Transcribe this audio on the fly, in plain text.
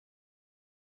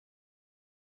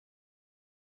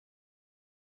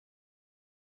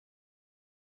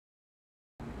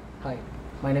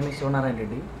My name is Saravana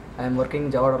Reddy. I am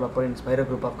working Java developer in C.V.R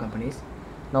group of companies.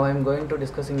 Now I am going to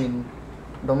discussing in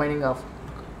domaining of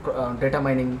data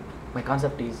mining. My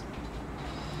concept is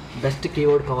best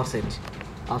keyword cover search.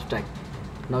 Abstract.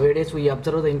 Nowadays we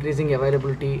observe the increasing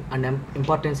availability and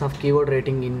importance of keyword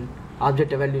rating in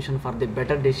object evaluation for the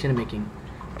better decision making.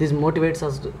 This motivates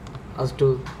us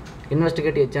to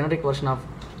investigate a generic version of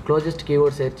closest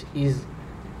keyword search is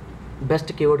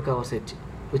best keyword cover search,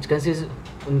 which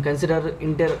consider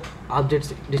inter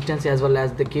objects distance as well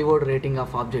as the keyword rating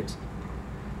of objects.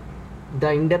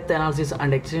 The in-depth analysis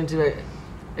and extensive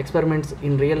experiments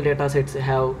in real data sets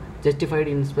have justified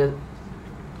in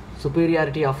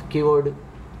superiority of keyword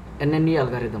NNE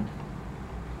algorithm.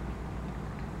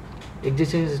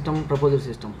 Existing system, proposal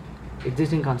system.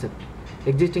 Existing concept.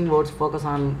 Existing words focus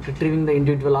on retrieving the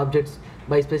individual objects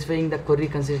by specifying the query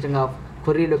consisting of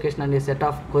query location and a set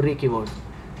of query keywords.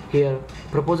 Here,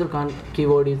 proposal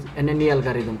keyword is NNE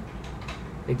algorithm.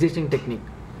 Existing technique.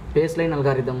 Baseline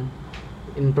algorithm.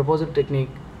 In proposal technique,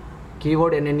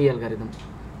 keyword NNE algorithm.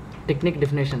 Technique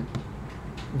definition.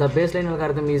 The baseline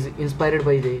algorithm is inspired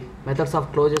by the methods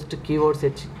of closest keyword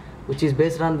search, which is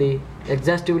based on the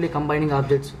exhaustively combining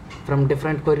objects from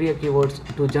different query keywords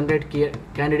to generate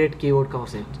candidate keyword cover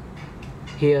search.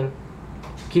 Here,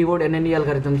 keyword NNE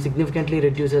algorithm significantly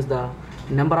reduces the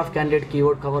number of candidate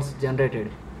keyword covers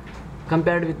generated.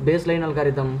 Compared with baseline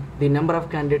algorithm, the number of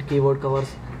candidate keyword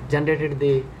covers generated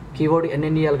the keyword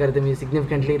NNE algorithm is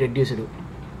significantly reduced.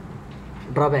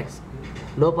 Drawbacks: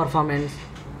 low performance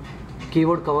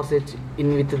keyword cover search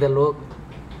in with the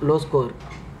low score.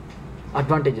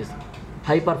 Advantages: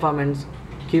 high performance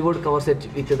keyword cover search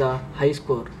with the high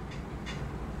score.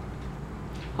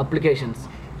 Applications: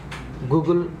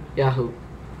 Google, Yahoo.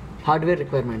 Hardware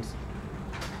requirements: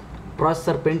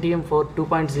 processor Pentium 4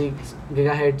 2.6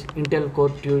 GHz Intel Core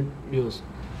 2 use.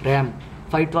 RAM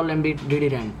 512 MB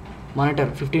DDRAM. Monitor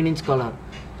 15-inch color.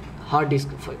 Hard disk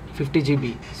 50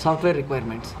 GB. Software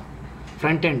requirements: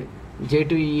 front end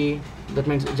J2EE, that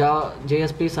means Java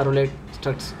JSP servlet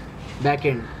structs. Back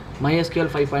end MySQL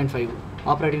 5.5.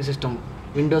 Operating system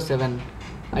Windows 7.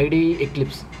 IDE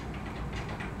Eclipse.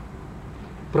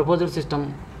 Proposal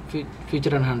system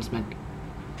feature enhancement.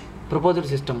 Proposal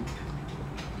system.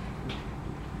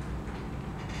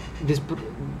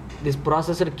 This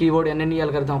processor keyword NNE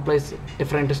algorithm applies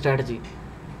different strategy.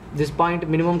 This point,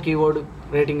 minimum keyword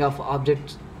rating of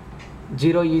objects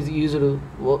 0 is used,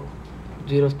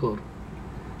 0 score.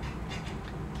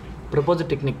 Proposed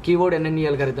technique, keyword NNE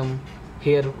algorithm.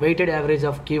 Here, weighted average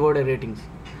of keyword ratings.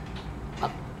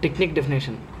 Technique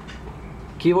definition: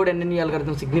 keyword NNE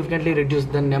algorithm significantly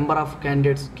reduced the number of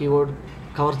candidates keyword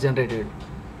covers generated.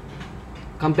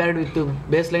 Compared with the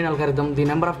baseline algorithm, the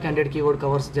number of candidate keyword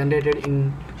covers generated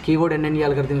in keyword NNE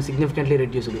algorithm is significantly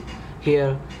reduced.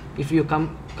 Here, if your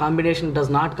combination does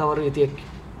not cover with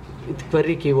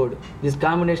query keyword, this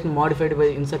combination modified by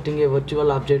inserting a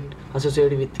virtual object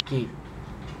associated with key.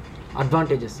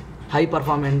 Advantages: high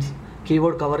performance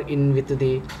keyword cover in with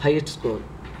the highest score.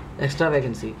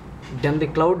 Extravagancy: then the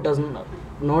cloud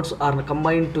nodes are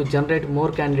combined to generate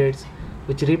more candidates,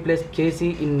 which replace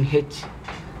KC in H.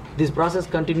 This process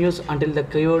continues until the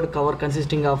keyword cover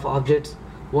consisting of objects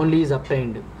only is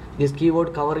obtained. This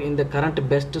keyword cover in the current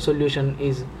best solution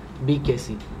is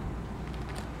BKC.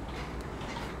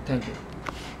 Thank you.